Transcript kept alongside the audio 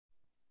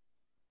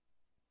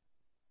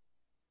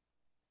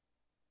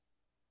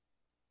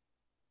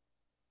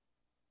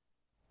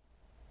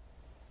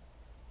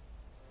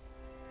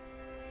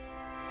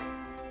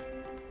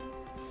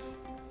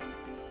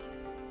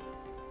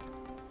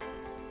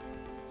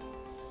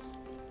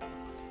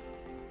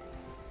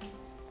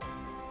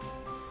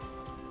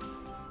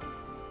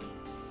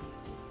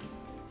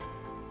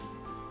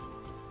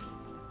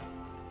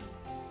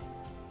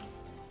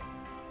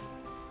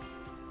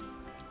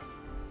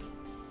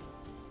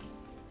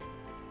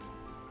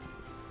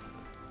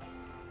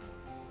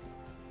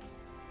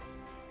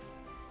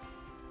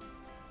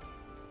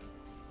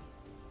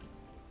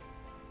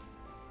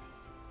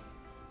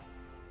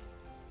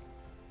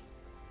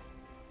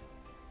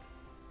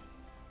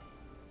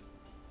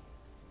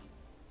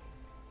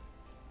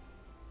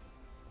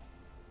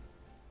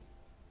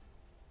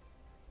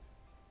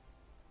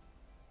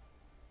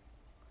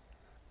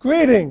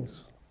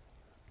Greetings.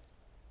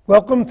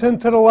 Welcome to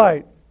Into the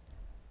Light.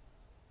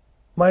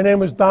 My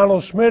name is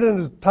Donald Schmid,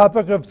 and the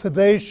topic of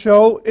today's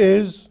show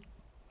is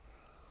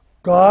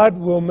God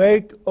will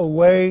make a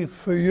way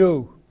for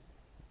you.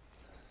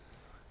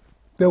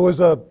 There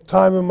was a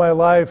time in my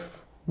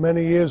life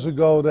many years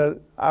ago that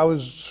I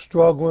was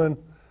struggling.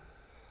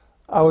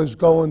 I was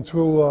going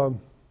through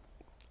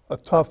a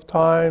tough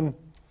time.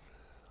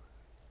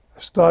 I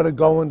started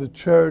going to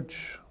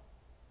church.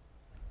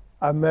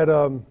 I met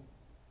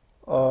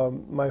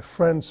my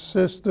friend's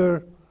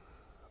sister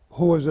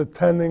who was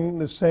attending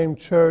the same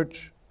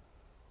church.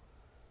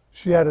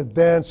 She had a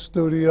dance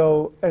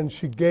studio, and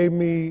she gave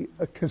me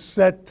a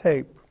cassette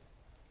tape,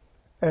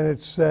 and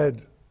it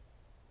said,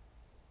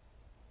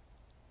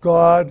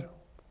 God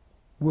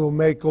will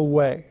make a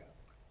way.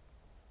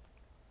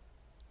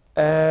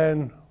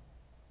 And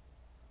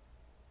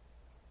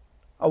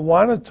I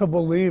wanted to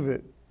believe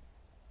it,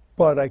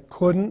 but I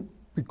couldn't,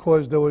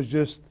 because there was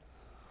just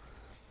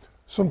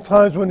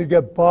sometimes when you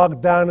get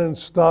bogged down in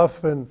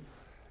stuff, and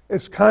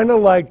it's kind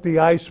of like the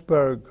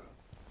iceberg.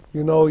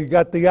 You know, you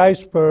got the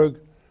iceberg,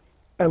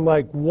 and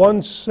like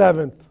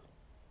 1/7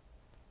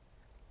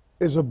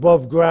 is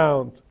above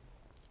ground,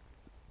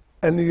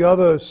 and the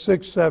other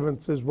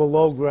 6/7 is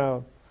below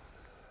ground.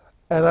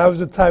 And I was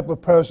the type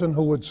of person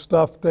who would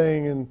stuff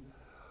things and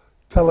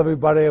tell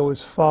everybody I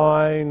was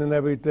fine and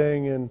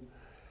everything,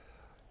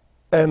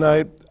 and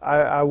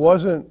I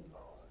wasn't,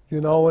 you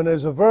know. And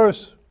there's a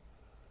verse.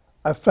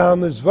 I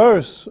found this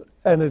verse,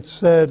 and it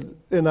said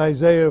in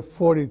Isaiah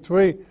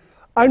 43,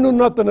 I knew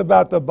nothing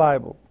about the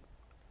Bible.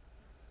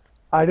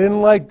 I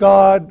didn't like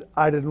God.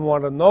 I didn't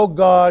want to know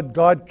God.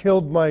 God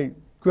killed my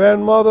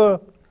grandmother,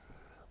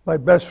 my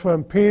best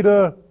friend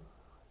Peter,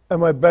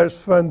 and my best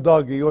friend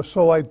Dougie, or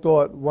so I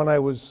thought when I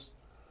was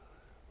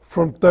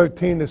from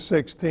 13 to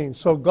 16.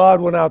 So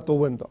God went out the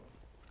window.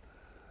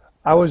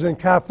 I was in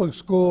Catholic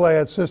school. I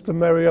had Sister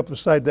Mary up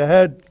beside the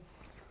head,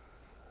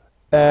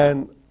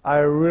 and I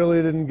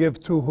really didn't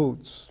give two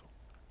hoots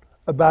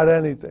about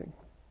anything.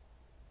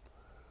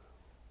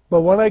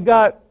 But when I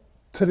got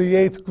to the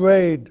 8th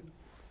grade,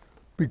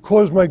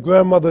 because my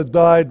grandmother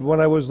died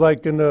when I was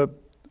like in the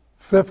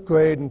 5th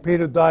grade, and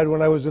Peter died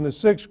when I was in the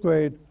 6th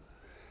grade,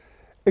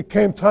 it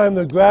came time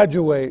to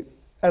graduate,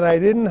 and I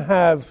didn't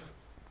have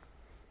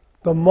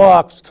the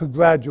marks to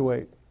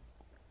graduate.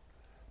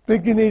 I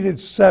think you needed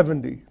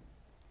 70.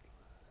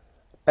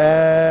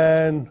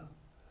 And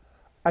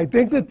I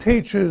think the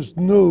teachers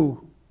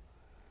knew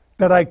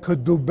that I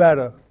could do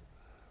better.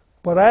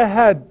 But I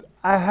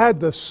had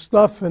the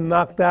stuffing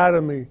knocked out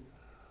of me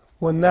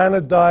when Nana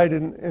died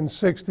in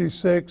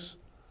 66,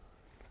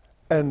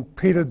 and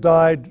Peter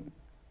died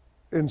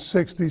in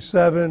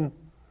 67.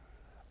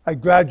 I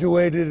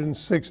graduated in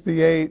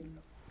 68,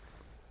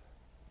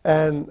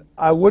 and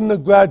I wouldn't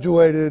have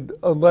graduated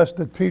unless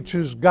the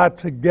teachers got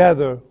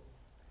together,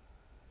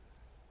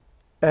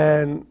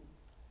 and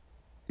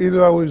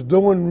either I was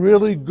doing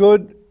really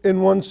good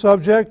in one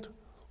subject,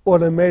 or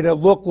they made it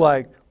look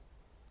like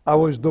I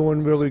was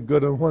doing really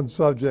good in one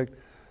subject.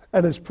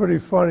 And it's pretty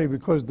funny,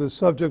 because the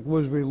subject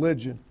was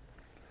religion,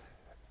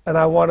 and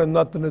I wanted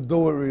nothing to do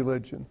with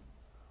religion.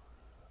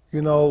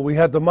 You know, we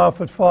had the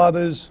Montfort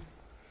Fathers.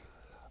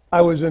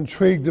 I was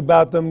intrigued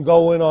about them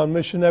going on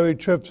missionary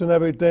trips and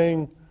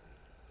everything.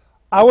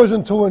 I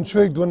wasn't too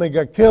intrigued when they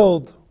got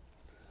killed,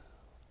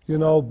 you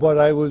know, but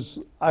I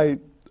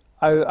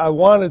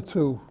wanted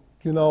to,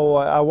 you know,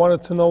 I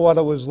wanted to know what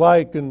it was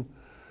like. And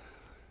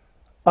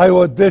I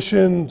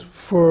auditioned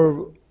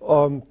for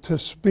to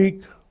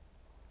speak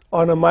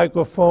on a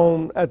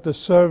microphone at the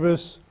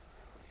service,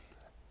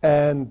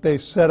 and they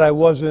said I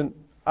wasn't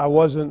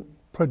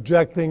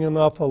projecting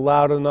enough or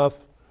loud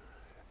enough.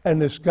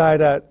 And this guy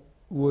that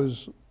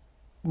was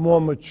more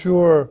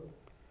mature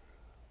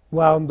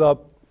wound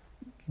up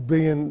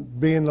being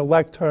the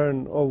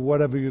lectern, or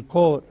whatever you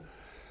call it.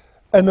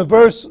 And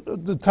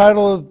the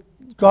title of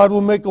God will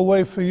make a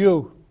way for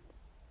you.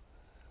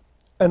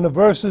 And the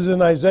verse is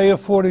in Isaiah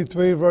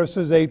 43,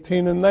 verses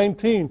 18 and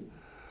 19.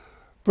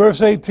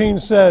 Verse 18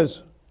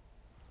 says,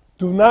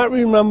 do not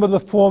remember the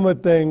former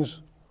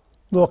things,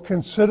 nor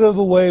consider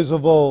the ways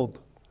of old.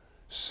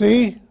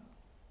 See,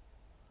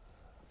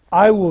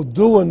 I will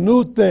do a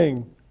new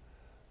thing.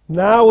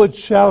 Now it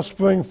shall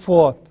spring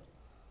forth.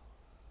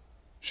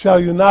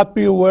 Shall you not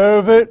be aware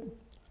of it?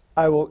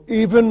 I will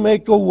even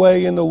make a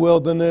way in the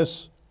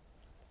wilderness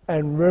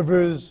and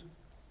rivers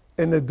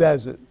in the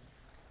desert.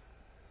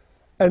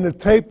 And the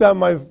tape that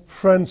my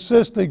friend's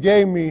sister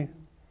gave me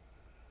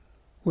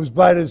was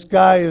by this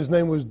guy. His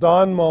name was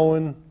Don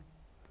Moen.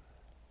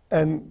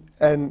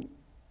 And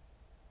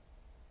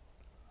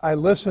I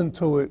listened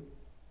to it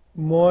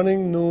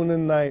morning, noon,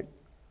 and night.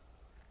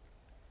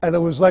 And it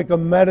was like a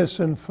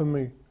medicine for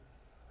me.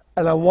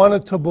 And I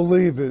wanted to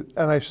believe it.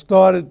 And I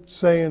started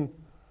saying,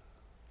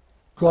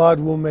 God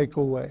will make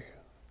a way.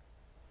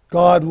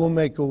 God will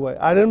make a way.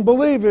 I didn't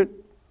believe it.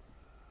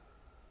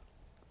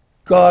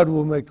 God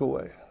will make a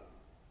way.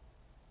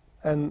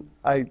 And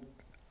I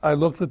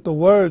looked at the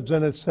words,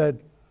 and it said,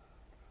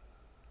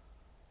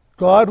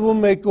 God will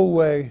make a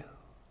way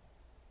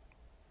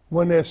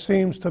when there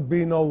seems to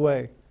be no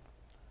way.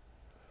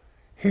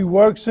 He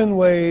works in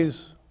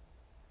ways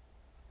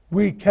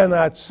we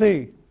cannot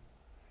see.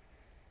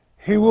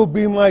 He will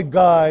be my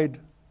guide,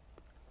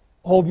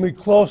 hold me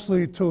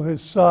closely to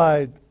his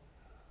side,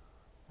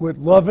 with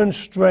love and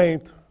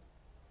strength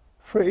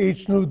for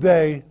each new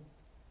day,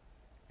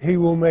 he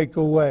will make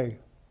a way.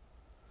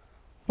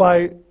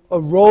 By a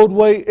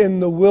roadway in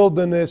the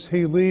wilderness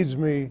he leads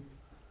me,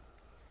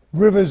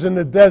 rivers in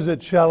the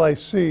desert shall I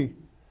see.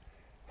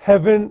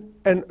 Heaven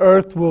and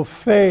earth will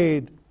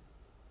fade,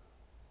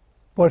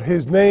 but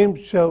his name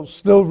shall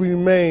still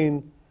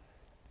remain,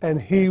 and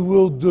he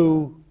will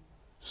do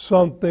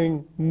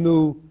something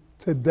new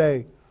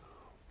today.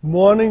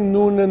 Morning,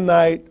 noon, and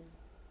night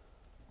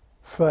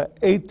for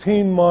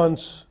 18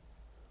 months,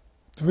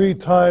 3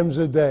 times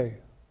a day.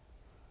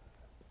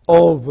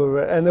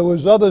 Over. And there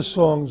was other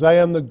songs. I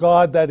am the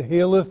God that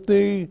healeth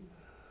thee.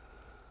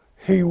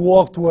 He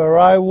walked where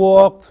I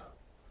walked.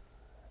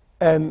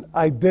 And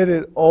I did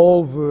it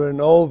over and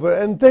over.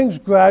 And things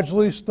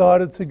gradually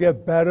started to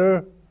get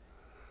better.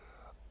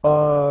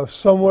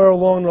 Somewhere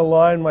along the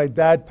line, my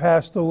dad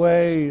passed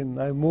away,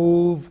 and I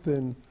moved,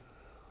 and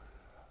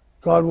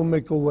God will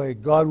make a way,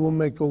 God will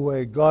make a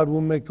way, God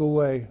will make a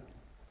way.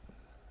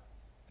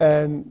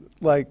 And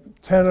like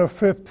 10 or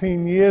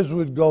 15 years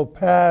would go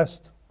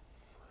past,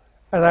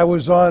 and I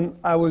was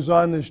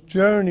on this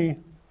journey,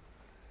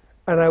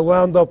 and I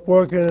wound up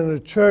working in a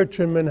church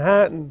in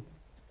Manhattan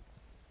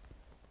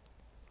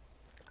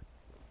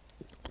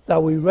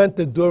that we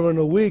rented during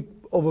the week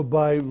over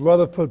by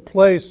Rutherford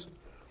Place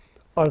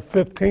on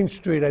 15th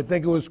Street. I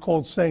think it was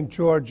called St.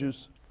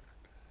 George's.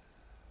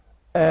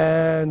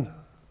 And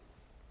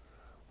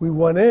we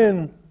went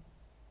in,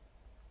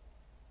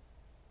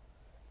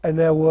 and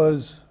there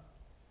was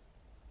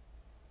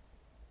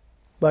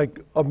like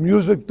a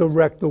music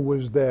director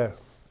was there,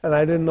 and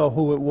I didn't know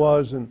who it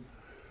was. And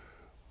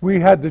we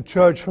had the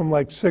church from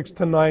like 6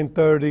 to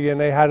 9:30, and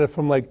they had it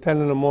from like 10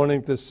 in the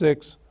morning to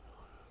 6.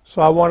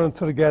 So I wanted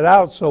to get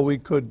out so we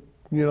could,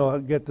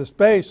 get the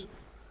space.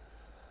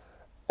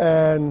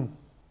 And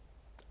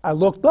I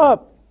looked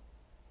up,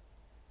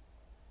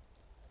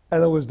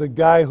 and it was the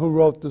guy who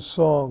wrote the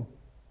song,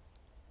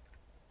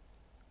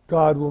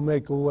 God Will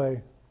Make a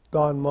Way,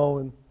 Don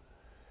Moen.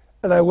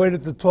 And I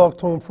waited to talk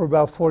to him for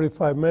about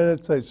 45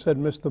 minutes. I said,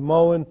 Mr.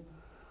 Moen,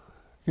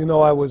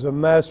 I was a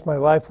mess. My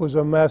life was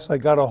a mess. I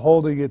got a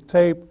hold of your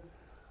tape.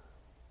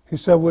 He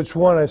said, which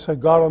one? I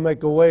said, God Will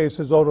Make a Way. He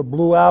says, oh, the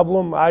Blue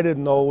Album? I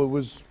didn't know it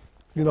was,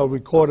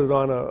 recorded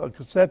on a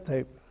cassette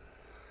tape.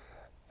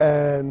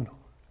 And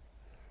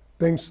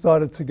things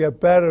started to get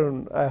better,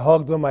 and I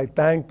hugged him, I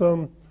thanked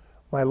him.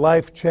 My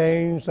life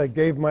changed.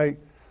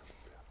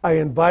 I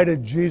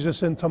invited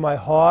Jesus into my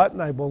heart,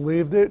 and I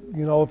believed it.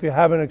 If you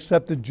haven't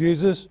accepted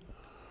Jesus,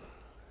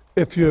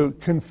 if you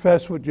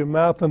confess with your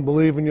mouth and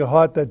believe in your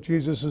heart that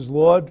Jesus is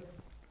Lord,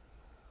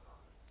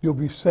 you'll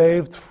be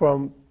saved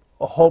from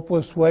a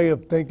hopeless way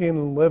of thinking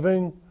and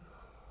living.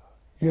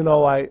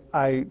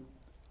 I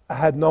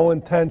had no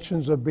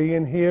intentions of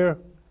being here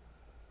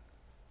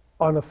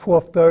on the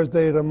 4th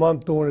Thursday of the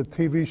month doing a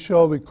TV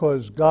show,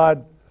 because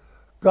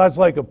God's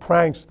like a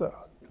prankster.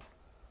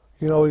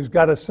 He's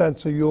got a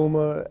sense of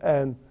humor,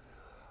 and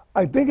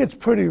I think it's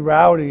pretty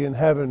rowdy in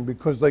heaven,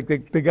 because they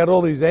got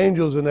all these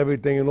angels and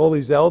everything and all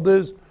these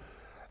elders,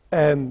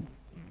 and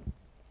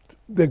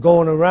they're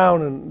going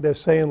around and they're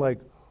saying like,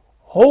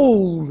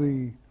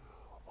 holy,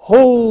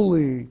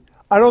 holy.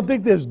 I don't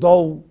think there's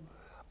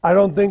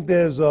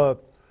a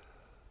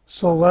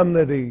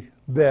solemnity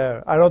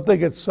there. I don't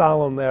think it's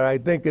solemn there. I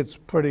think it's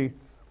pretty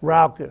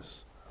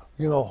raucous,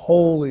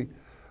 holy.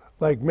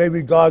 Like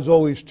maybe God's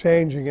always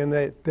changing,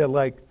 and they're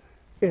like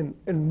in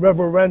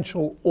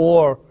reverential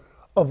awe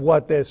of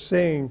what they're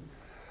seeing.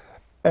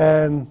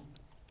 And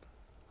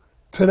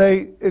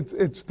today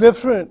it's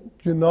different,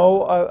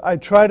 I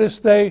try to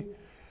stay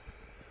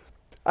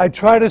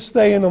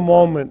in the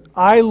moment.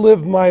 I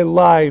live my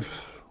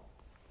life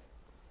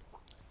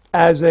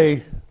as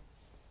a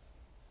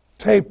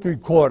tape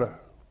recorder.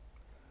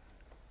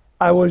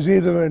 I was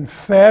either in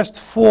fast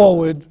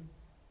forward,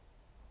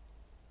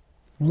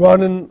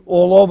 running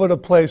all over the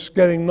place,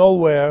 getting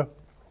nowhere,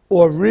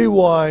 or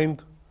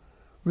rewind,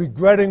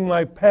 regretting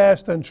my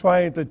past and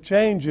trying to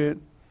change it,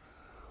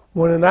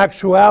 when in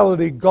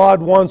actuality,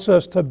 God wants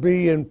us to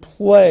be in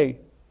play,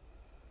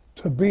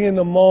 to be in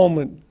the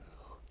moment,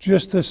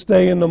 just to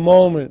stay in the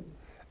moment.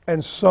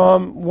 And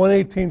Psalm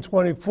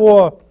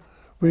 118:24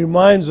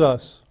 reminds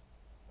us,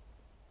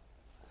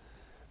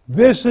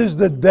 this is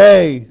the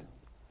day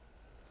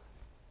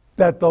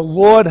that the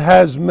Lord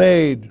has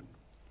made.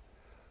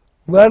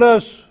 Let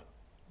us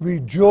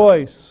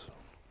rejoice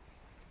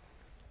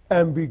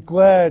and be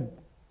glad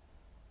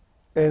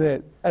in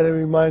it. And it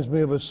reminds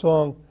me of a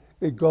song.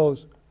 It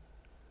goes,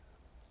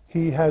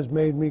 He has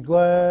made me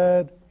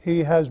glad, He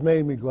has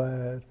made me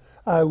glad.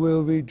 I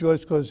will rejoice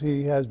because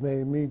He has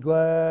made me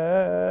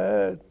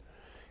glad.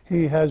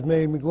 He has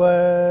made me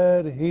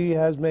glad, He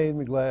has made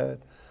me glad.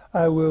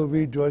 I will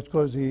rejoice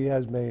because he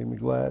has made me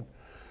glad.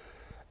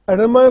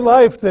 And in my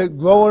life, that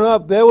growing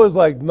up, there was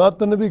like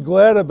nothing to be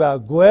glad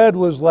about. Glad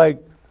was like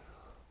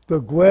the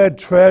glad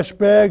trash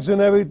bags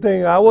and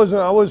everything. I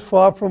was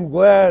far from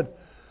glad.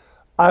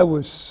 I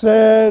was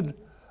sad.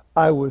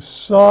 I was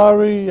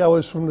sorry. I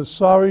was from the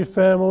sorry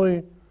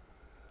family.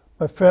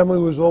 My family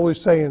was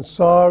always saying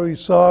sorry,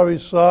 sorry,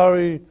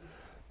 sorry.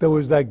 There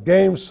was that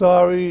game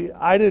sorry.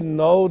 I didn't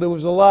know. There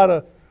was a lot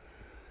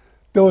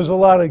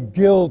of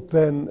guilt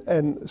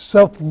and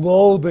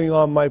self-loathing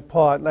on my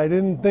part, and I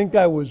didn't think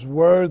I was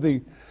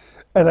worthy,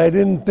 and I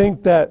didn't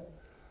think that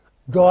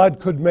God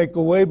could make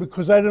a way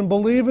because I didn't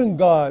believe in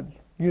God.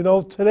 You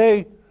know,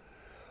 today,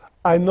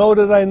 I know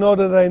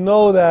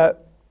that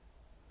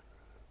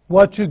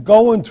what you're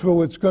going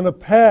through, it's going to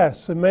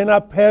pass. It may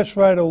not pass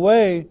right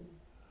away,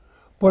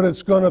 but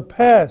it's going to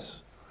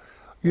pass.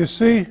 You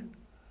see,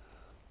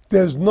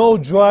 there's no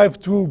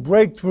drive-through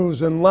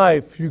breakthroughs in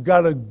life. You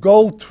got to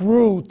go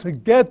through to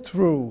get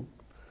through.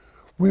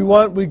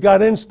 We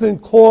got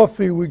instant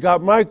coffee, we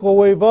got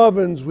microwave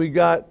ovens, we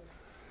got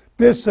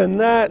this and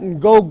that, and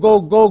go,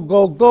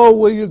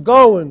 where you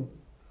going?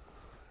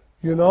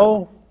 You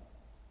know?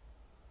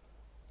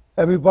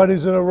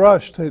 Everybody's in a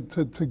rush to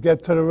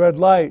get to the red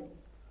light.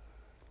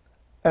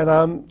 And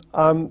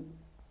I'm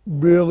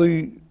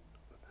really,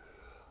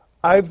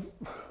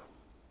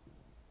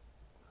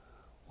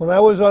 when I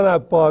was on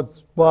that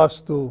bar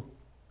stool,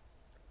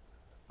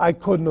 I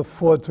couldn't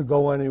afford to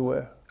go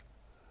anywhere.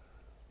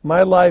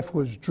 My life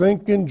was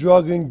drinking,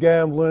 drugging,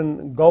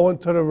 gambling, going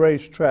to the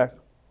racetrack.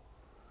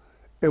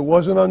 It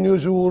wasn't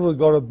unusual to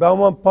go to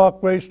Belmont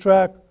Park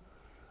racetrack,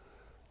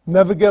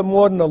 never get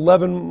more than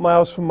 11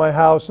 miles from my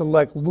house and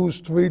like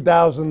lose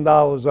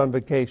 $3,000 on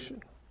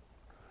vacation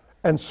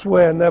and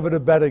swear never to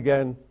bet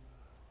again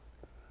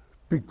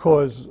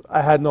because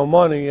I had no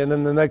money. And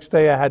then the next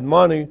day I had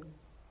money. You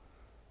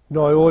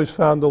know, I always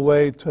found a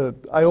way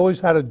I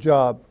always had a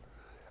job.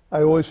 I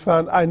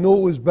knew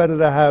it was better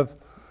to have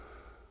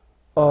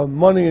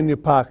money in your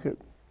pocket.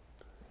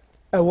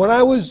 And when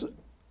I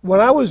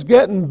was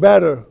getting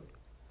better,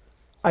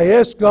 I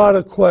asked God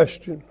a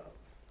question.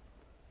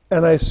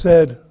 And I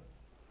said,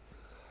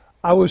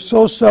 I was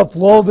so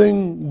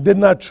self-loathing, did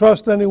not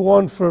trust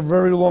anyone for a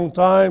very long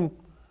time.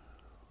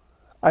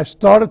 I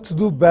started to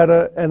do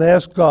better and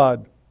asked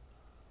God,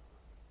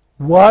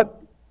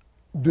 what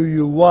do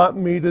you want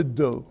me to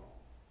do?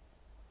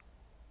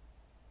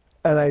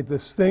 And I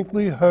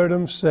distinctly heard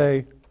him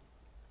say,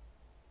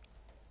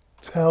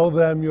 tell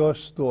them your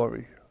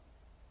story.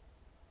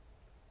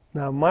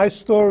 Now, my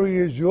story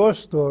is your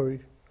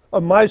story.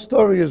 My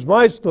story is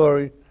my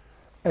story,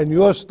 and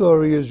your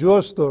story is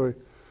your story.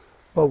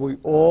 But we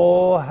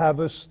all have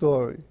a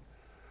story.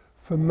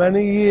 For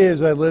many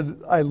years, I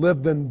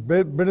lived in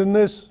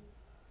bitterness,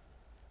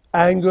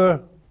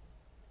 anger,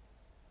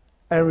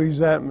 and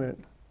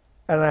resentment.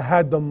 And I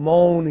had the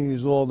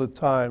moanies all the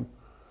time.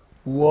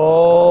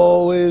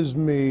 Woe is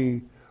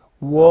me.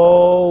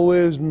 Woe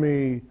is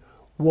me.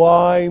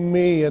 Why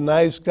me? A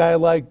nice guy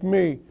like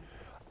me.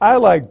 I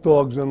like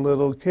dogs and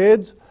little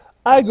kids.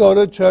 I go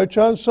to church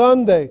on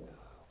Sunday.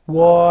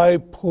 Why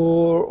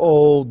poor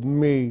old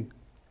me?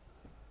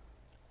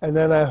 And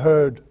then I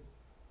heard,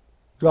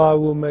 God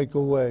will make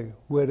a way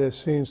where there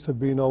seems to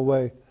be no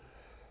way.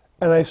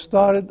 And I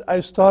started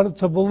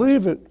to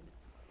believe it.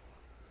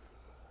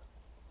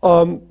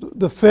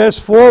 The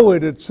fast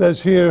forward, it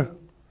says here,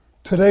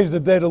 today's the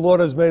day the Lord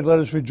has made, let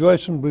us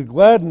rejoice and be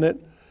glad in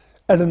it.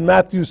 And in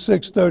Matthew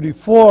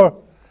 6:34,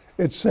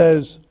 it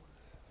says,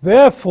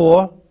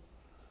 therefore,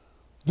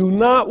 do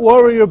not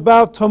worry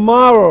about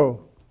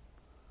tomorrow,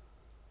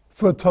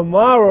 for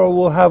tomorrow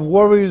will have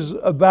worries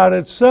about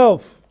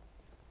itself.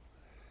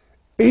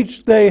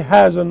 Each day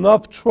has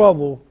enough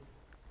trouble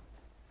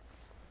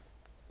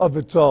of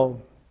its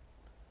own.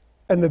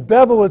 And the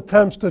devil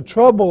attempts to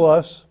trouble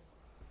us,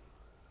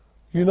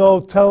 you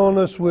know, telling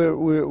us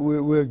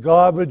we're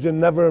garbage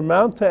and never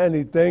amount to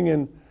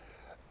anything.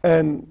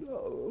 And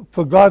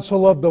for God so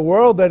loved the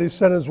world that he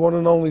sent his one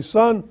and only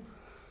Son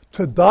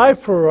to die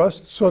for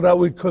us so that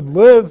we could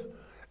live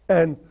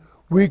and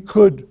we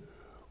could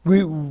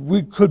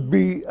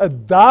be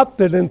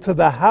adopted into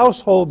the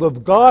household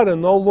of God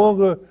and no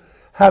longer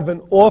have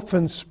an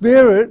orphan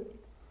spirit,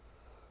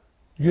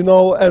 you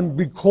know, and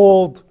be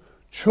called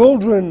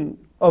children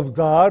of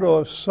God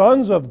or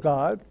sons of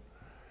God.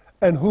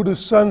 And who the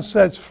Son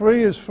sets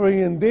free is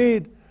free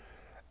indeed.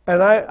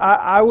 And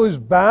I was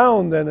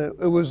bound, and it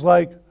was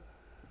like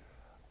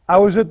I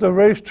was at the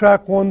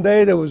racetrack one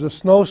day. There was a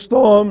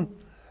snowstorm,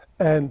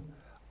 and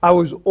I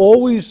was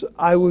always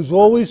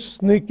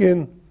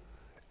sneaking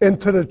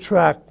into the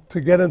track to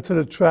get into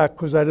the track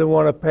because I didn't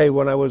want to pay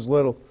when I was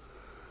little.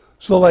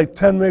 So like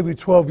 10, maybe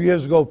 12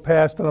 years ago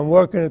passed, and I'm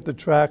working at the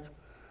track,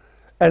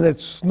 and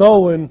it's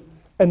snowing,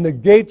 and the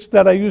gates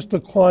that I used to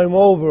climb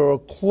over are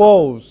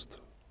closed.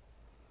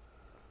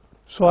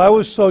 So I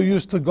was so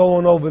used to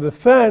going over the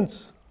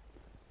fence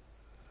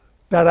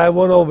that I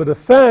went over the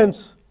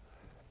fence,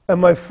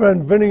 and my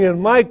friend Vinny and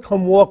Mike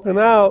come walking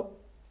out,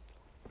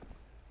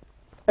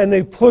 and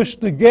they push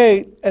the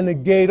gate, and the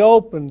gate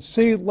opens.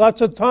 See,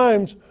 lots of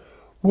times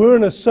we're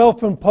in a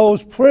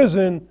self-imposed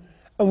prison,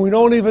 and we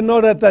don't even know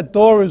that that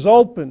door is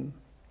open.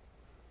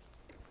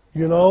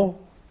 You know,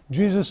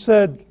 Jesus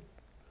said,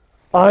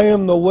 I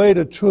am the way,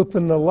 the truth,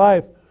 and the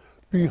life.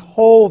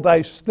 Behold,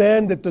 I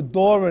stand at the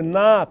door and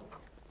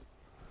knock.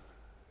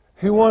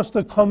 He wants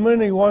to come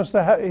in. He wants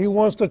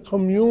to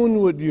commune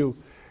with you.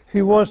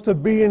 He wants to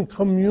be in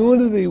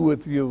community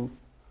with you.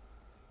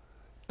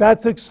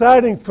 That's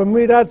exciting. For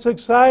me, that's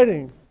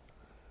exciting.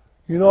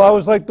 You know, I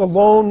was like the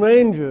Lone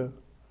Ranger.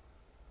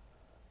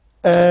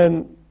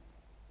 And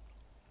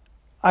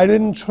I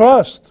didn't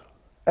trust.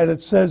 And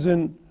it says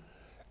in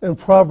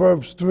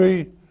Proverbs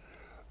 3,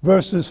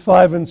 verses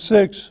 5 and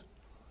 6,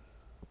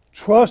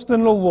 trust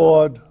in the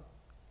Lord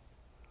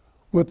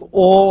with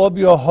all of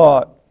your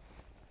heart,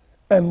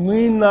 and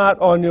lean not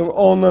on your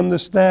own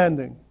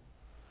understanding.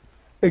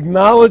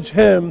 Acknowledge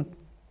Him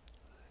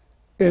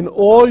in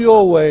all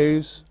your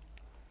ways,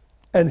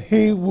 and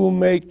He will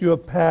make your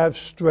paths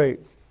straight.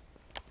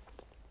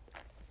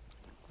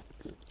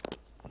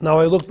 Now,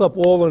 I looked up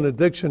all in the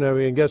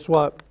dictionary, and guess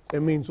what?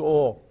 It means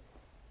all.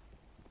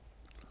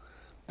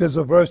 There's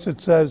a verse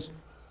that says,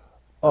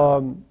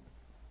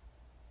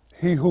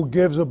 he who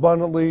gives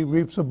abundantly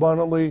reaps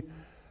abundantly,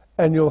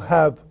 and you'll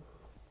have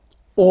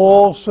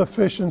all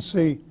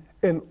sufficiency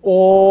in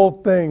all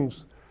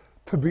things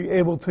to be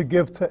able to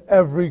give to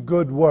every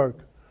good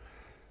work.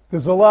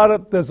 There's a lot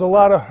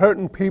of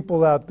hurting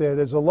people out there.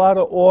 There's a lot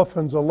of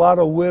orphans, a lot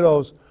of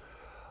widows,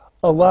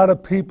 a lot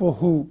of people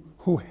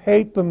who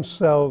hate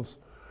themselves.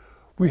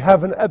 We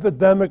have an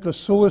epidemic of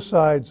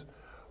suicides.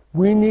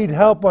 We need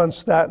help on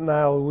Staten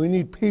Island. We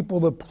need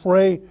people to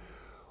pray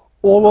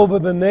all over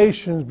the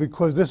nations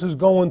because this is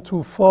going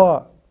too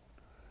far.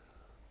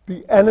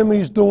 The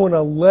enemy's doing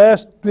a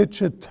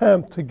last-ditch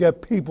attempt to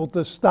get people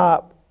to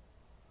stop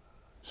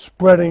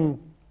spreading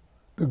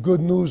the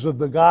good news of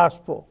the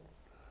gospel.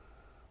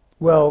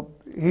 Well,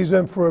 he's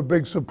in for a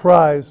big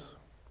surprise,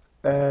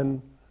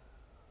 and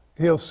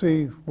he'll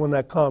see when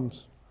that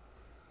comes.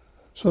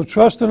 So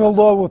trust in the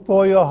Lord with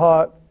all your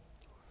heart.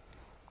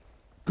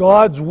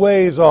 God's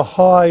ways are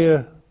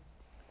higher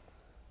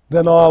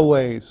than our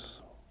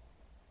ways.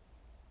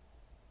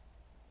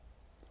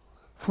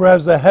 For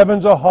as the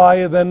heavens are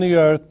higher than the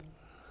earth,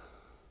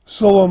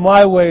 so are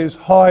my ways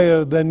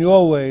higher than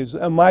your ways,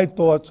 and my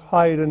thoughts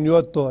higher than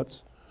your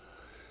thoughts.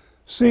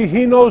 See,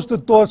 He knows the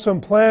thoughts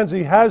and plans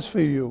He has for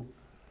you.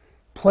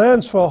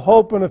 Plans for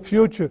hope and a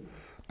future.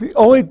 The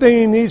only thing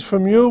He needs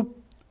from you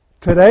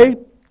today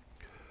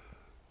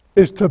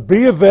is to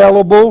be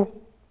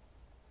available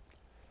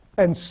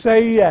and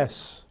say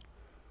yes.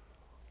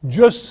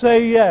 Just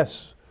say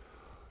yes.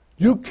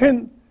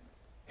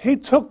 He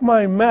took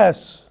my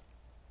mess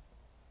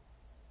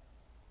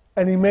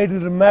and He made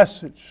it a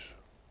message.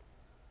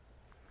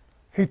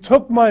 He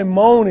took my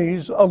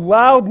monies,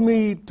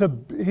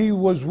 He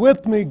was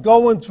with me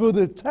going through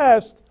the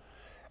test,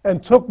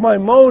 and took my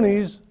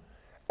monies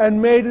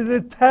and made it a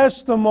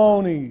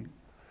testimony.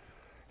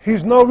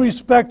 He's no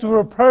respecter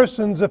of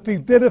persons. If He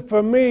did it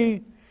for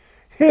me,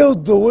 He'll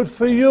do it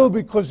for you,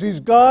 because He's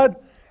God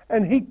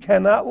and He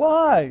cannot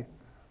lie.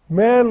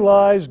 Man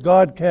lies,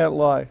 God can't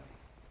lie.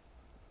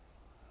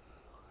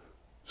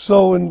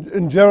 So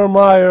in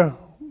Jeremiah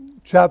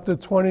chapter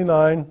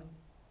 29,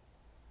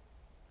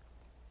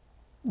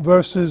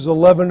 verses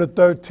 11 to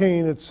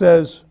 13, it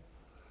says,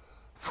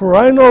 for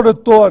I know the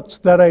thoughts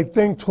that I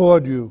think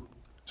toward you,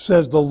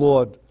 says the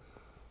Lord,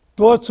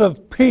 thoughts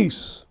of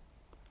peace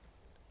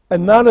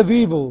and not of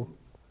evil,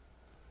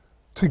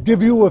 to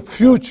give you a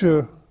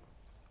future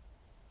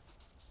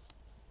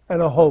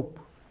and a hope.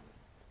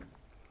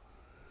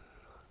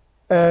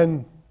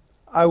 And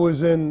I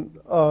was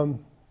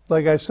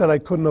like I said, I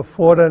couldn't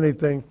afford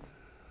anything.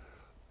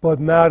 But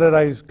now that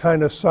I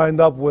kind of signed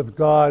up with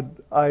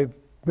God, I've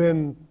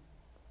been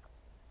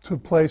to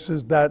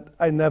places that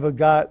I never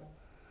got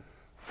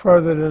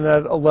further than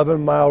that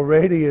 11-mile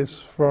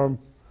radius from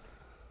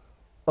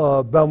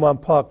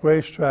Belmont Park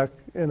Racetrack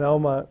in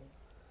Elmont.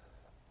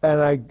 And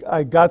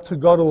I got to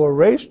go to a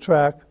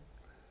racetrack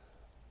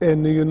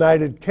in the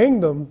United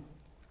Kingdom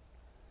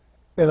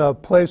in a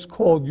place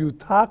called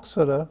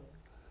Uttoxeter.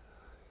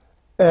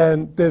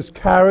 And there's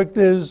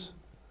characters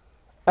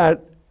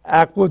at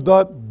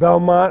Aqueduct,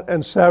 Belmont,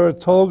 and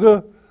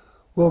Saratoga.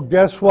 Well,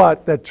 guess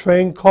what? That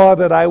train car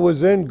that I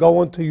was in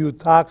going to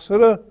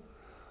Uttoxeter,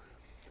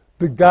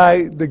 the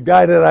guy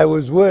that I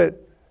was with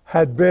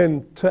had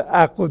been to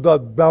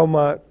Aqueduct,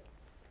 Belmont,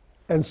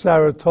 and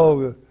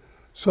Saratoga.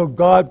 So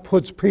God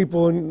puts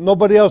people in.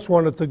 Nobody else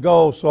wanted to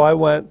go, so I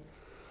went.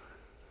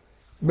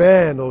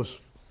 Man,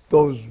 those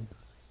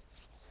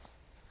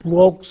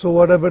blokes or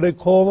whatever they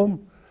call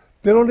them,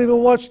 they don't even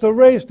watch the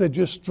race. They're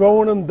just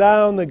throwing them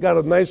down. They got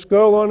a nice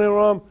girl on their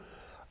arm.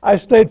 I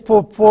stayed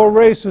for 4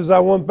 races. I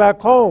went back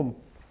home.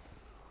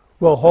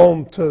 Well,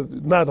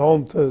 not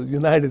home to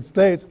United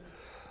States.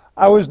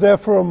 I was there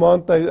for a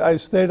month. I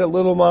stayed at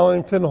Little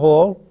Mollington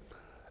Hall,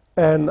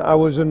 and I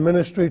was in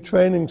ministry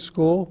training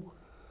school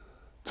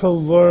to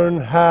learn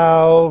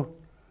how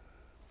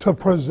to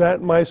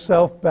present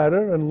myself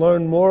better and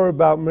learn more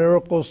about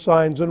miracles,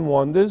 signs, and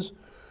wonders,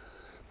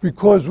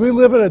 because we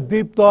live in a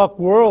deep, dark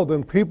world,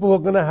 and people are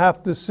going to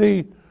have to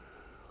see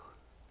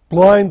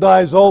blind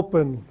eyes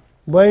open,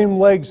 lame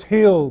legs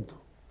healed,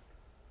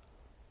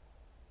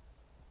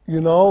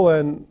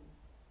 and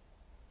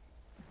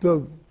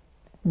the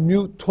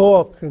mute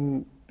talk,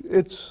 and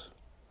it's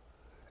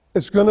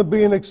going to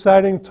be an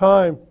exciting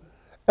time.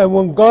 And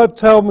when God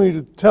told me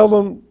to tell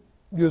them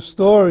your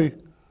story,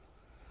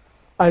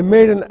 I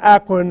made an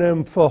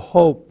acronym for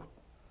HOPE,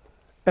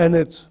 and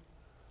it's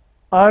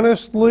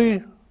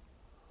honestly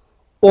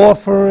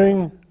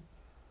offering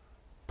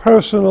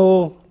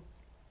personal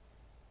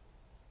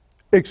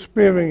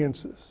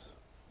experiences.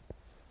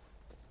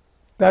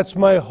 That's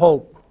my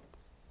hope,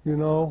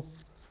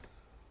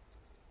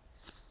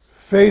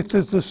 Faith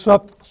is the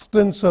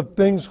substance of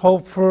things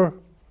hoped for,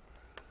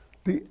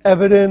 the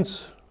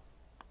evidence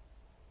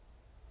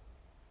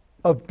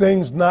of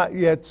things not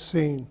yet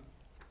seen.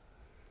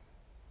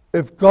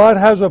 If God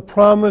has a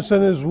promise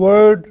in His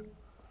Word,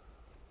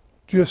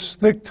 just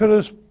stick to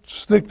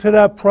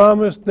that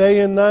promise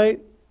day and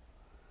night.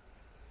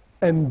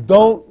 And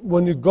don't,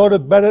 when you go to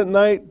bed at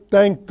night,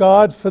 thank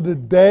God for the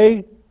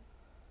day,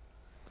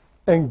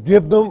 and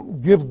give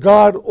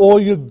God all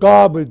your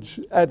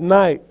garbage at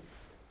night,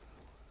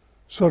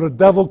 so the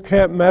devil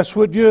can't mess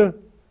with you,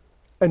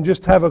 and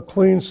just have a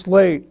clean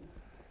slate.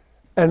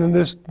 And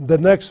the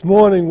next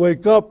morning,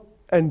 wake up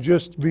and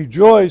just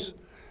rejoice.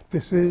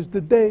 This is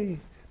the day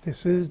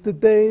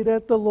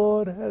that the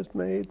Lord has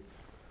made.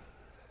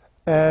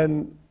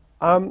 And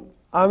I'm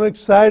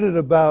excited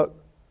about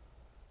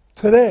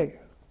today.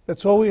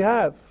 That's all we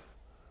have.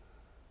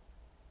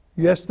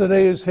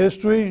 Yesterday is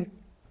history.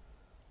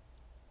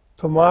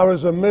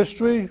 Tomorrow's a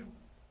mystery.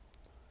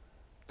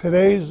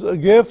 Today's a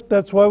gift.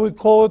 That's why we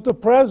call it the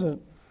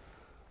present.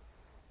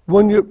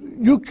 When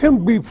you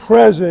can be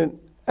present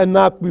and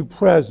not be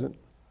present.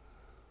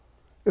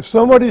 If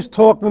somebody's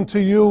talking to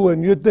you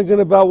and you're thinking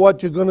about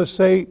what you're going to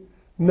say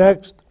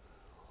next,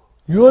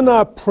 you're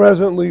not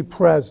presently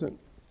present.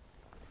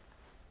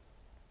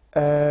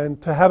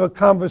 And to have a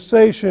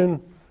conversation,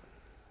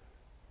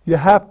 you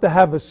have to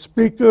have a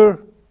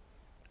speaker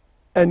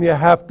and you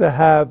have to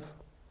have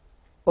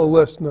a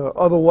listener.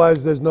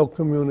 Otherwise, there's no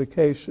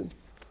communication.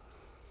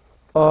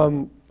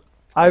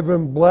 I've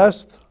been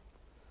blessed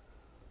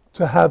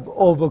to have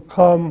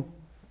overcome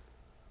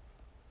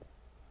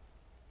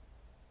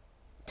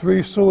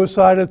 3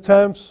 suicide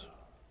attempts,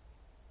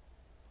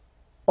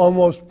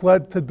 almost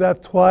bled to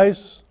death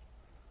twice,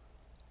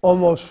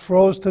 almost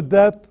froze to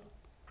death,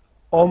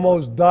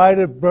 almost died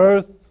at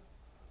birth,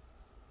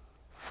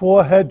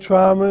 4 head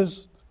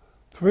traumas,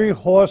 3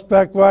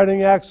 horseback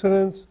riding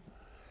accidents,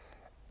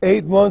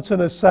 8 months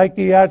in a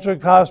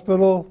psychiatric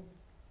hospital,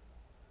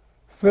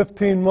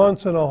 15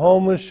 months in a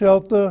homeless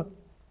shelter.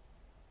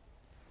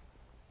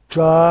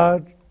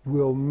 God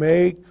will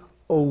make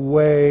a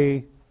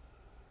way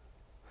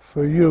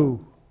for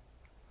you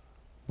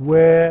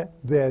where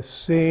there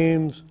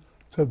seems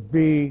to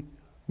be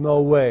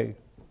no way.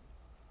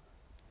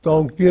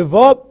 Don't give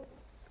up.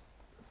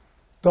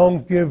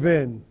 Don't give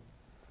in.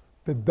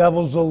 The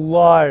devil's a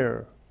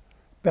liar.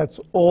 That's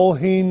all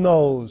he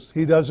knows.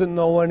 He doesn't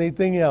know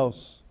anything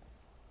else.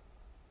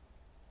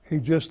 He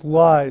just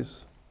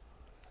lies.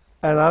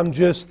 And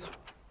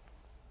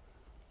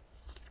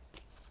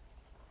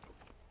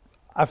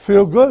I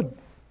feel good.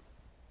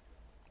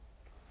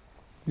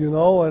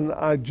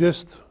 And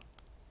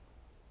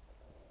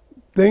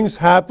things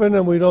happen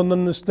and we don't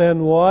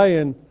understand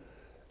why,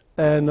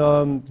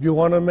 and you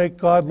want to make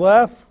God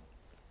laugh?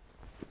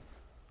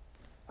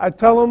 I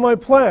tell him my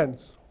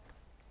plans.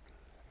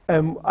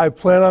 And I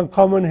plan on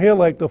coming here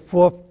like the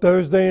 4th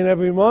Thursday in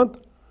every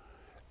month.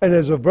 And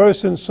there's a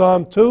verse in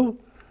Psalm 2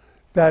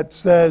 that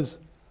says,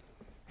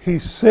 He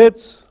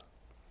sits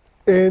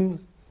in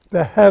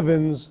the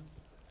heavens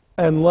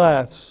and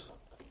laughs.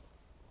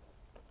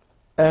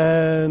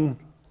 And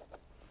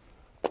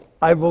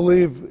I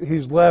believe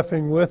He's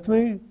laughing with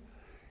me.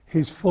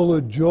 He's full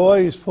of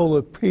joy. He's full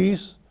of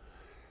peace.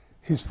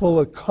 He's full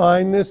of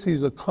kindness.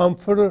 He's a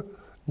comforter,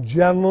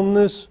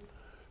 gentleness,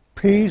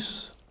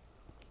 peace.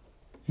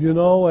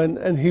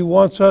 And He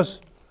wants us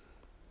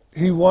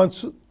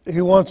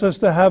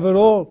to have it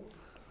all.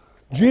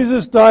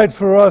 Jesus died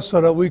for us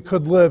so that we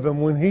could live.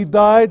 And when He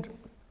died,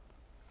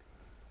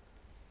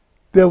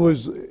 there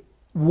was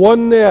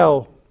 1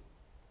 nail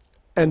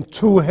and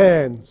 2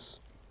 hands.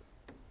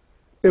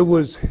 It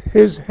was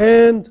His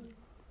hand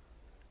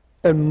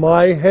and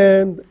my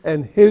hand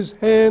and His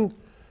hand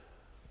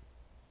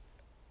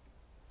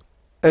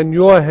and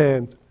your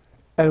hand.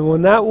 And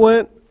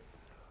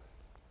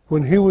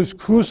when He was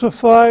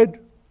crucified,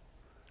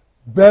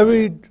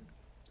 buried,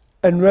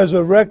 and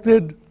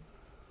resurrected,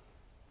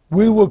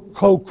 we were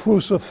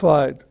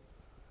co-crucified.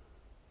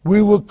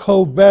 We were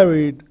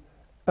co-buried,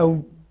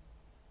 and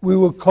we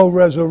were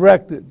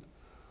co-resurrected.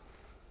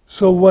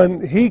 So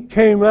when He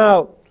came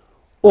out,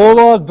 all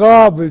our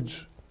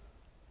garbage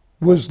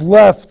was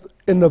left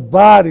in the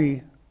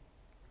body,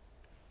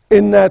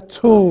 in that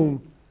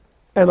tomb,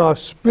 and our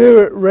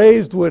spirit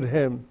raised with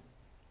him.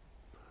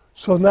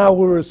 So now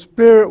we're a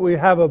spirit, we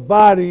have a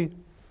body,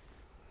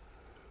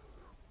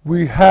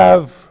 we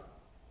have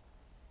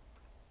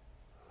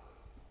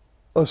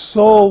a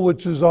soul,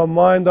 which is our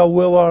mind, our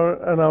will,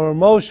 and our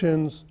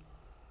emotions,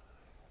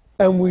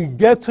 and we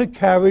get to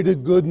carry the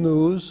good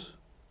news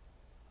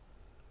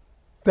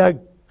that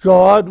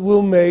God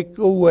will make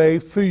a way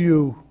for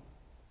you.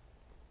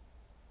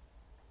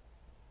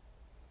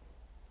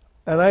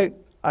 And I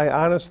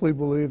honestly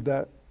believe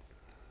that.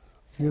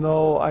 You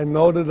know, I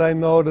know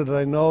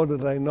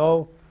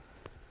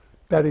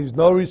that he's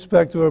no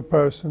respecter of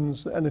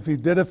persons, and if he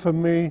did it for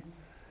me,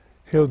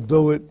 he'll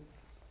do it.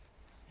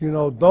 You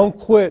know, don't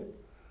quit.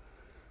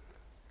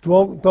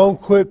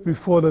 Don't quit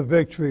before the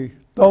victory.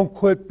 Don't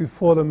quit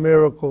before the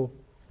miracle.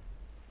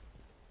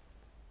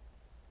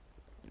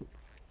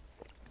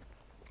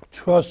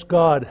 Trust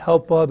God.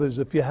 Help others.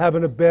 If you're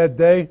having a bad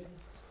day,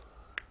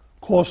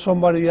 call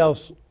somebody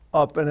else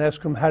up and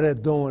ask them how they're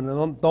doing.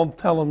 And don't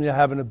tell them you're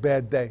having a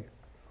bad day.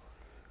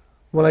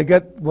 When I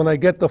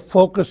get the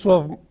focus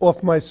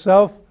off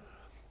myself,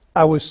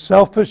 I was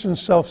selfish and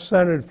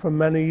self-centered for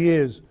many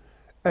years.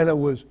 And it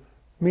was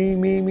me.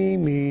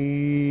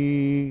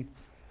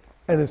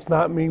 And it's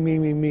not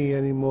me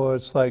anymore.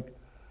 It's like,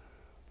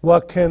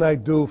 what can I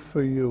do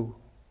for you?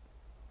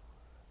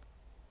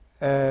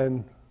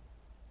 And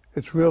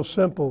it's real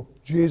simple.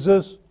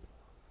 Jesus,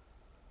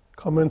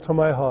 come into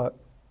my heart.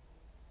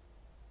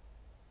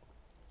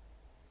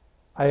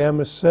 I am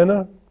a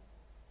sinner.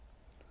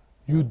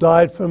 You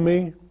died for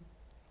me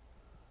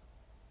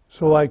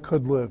so I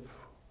could live.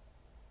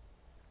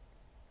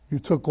 You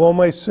took all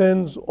my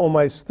sins, all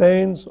my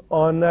stains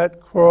on that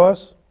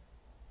cross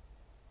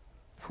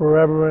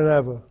forever and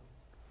ever.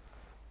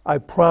 I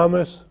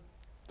promise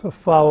to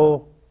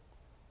follow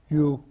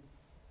you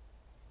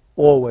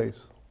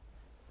always.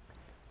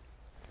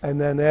 And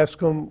then ask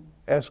him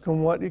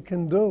what you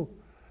can do.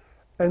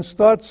 And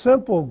start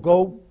simple.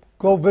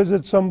 Go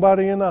visit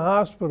somebody in the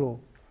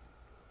hospital.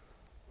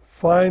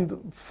 Find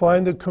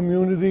a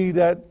community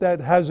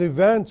that has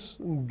events.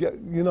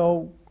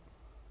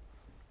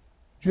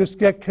 Just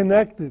get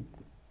connected.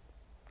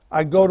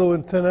 I go to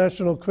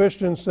International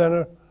Christian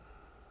Center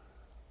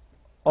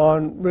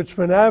on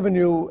Richmond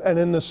Avenue, and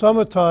in the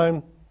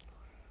summertime,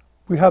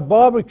 we have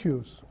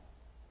barbecues.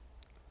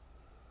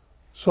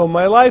 So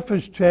my life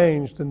has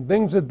changed, and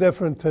things are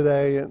different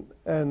today,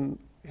 and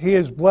he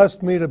has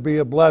blessed me to be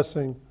a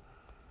blessing.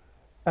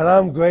 And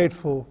I'm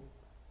grateful,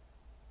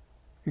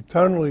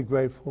 eternally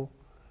grateful.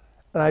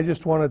 And I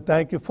just want to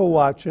thank you for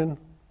watching,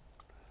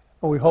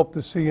 and we hope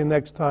to see you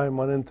next time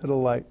on Into the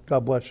Light.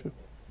 God bless you.